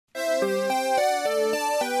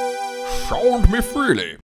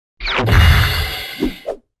SoundMeFreely.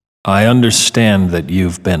 I understand that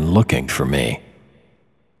you've been looking for me.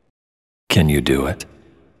 Can you do it?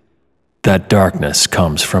 That darkness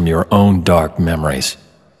comes from your own dark memories.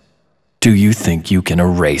 Do you think you can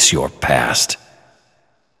erase your past?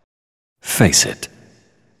 Face it.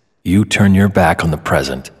 You turn your back on the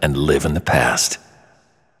present and live in the past,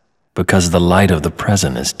 because the light of the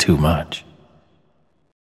present is too much.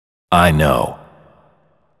 I know,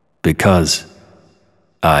 because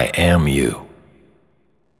I am you.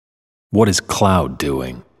 What is Cloud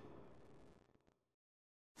doing?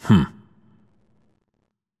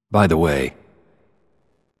 By the way,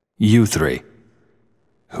 you three,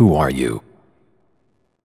 who are you?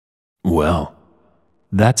 Well,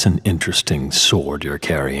 that's an interesting sword you're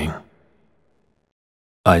carrying.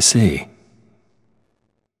 I see.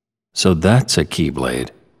 So that's a Keyblade.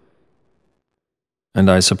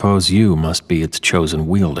 And I suppose you must be its chosen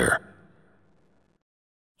wielder.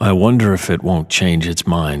 I wonder if it won't change its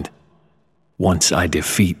mind once I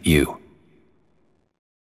defeat you.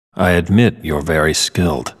 I admit you're very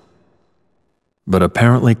skilled, but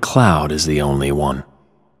apparently Cloud is the only one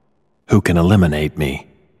who can eliminate me.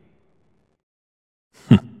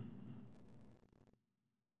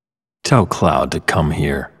 Tell Cloud to come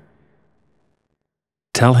here.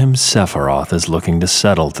 Tell him Sephiroth is looking to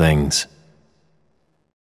settle things.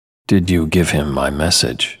 Did you give him my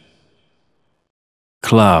message?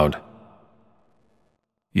 Cloud,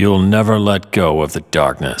 you'll never let go of the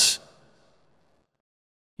darkness.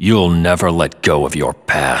 You'll never let go of your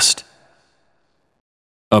past.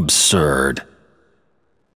 Absurd.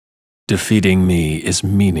 Defeating me is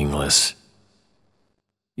meaningless.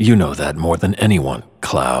 You know that more than anyone,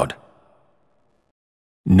 Cloud.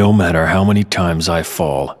 No matter how many times I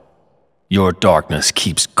fall, your darkness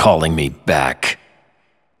keeps calling me back.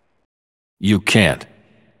 You can't.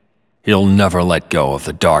 He'll never let go of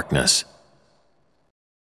the darkness.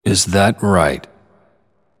 Is that right?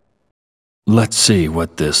 Let's see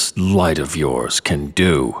what this light of yours can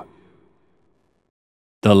do.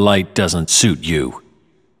 The light doesn't suit you.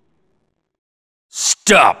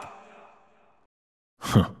 Stop!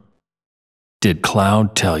 Did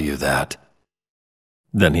Cloud tell you that?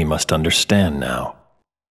 Then he must understand now.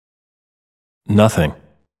 Nothing.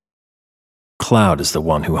 Cloud is the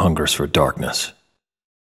one who hungers for darkness.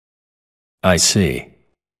 I see.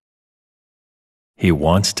 He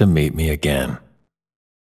wants to meet me again.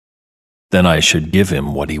 Then I should give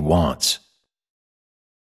him what he wants.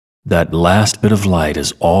 That last bit of light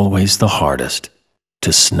is always the hardest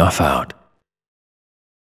to snuff out.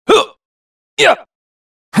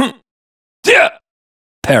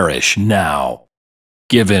 Perish now.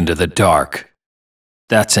 Give in to the dark.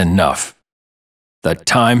 That's enough. The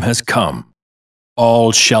time has come.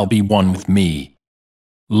 All shall be one with me.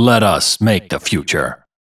 Let us make the future.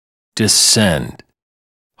 Descend,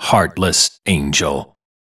 heartless angel.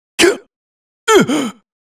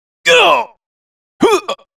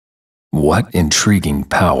 What intriguing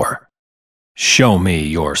power. Show me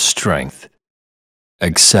your strength.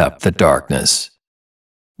 Accept the darkness.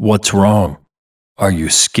 What's wrong? Are you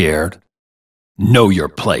scared? Know your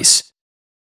place.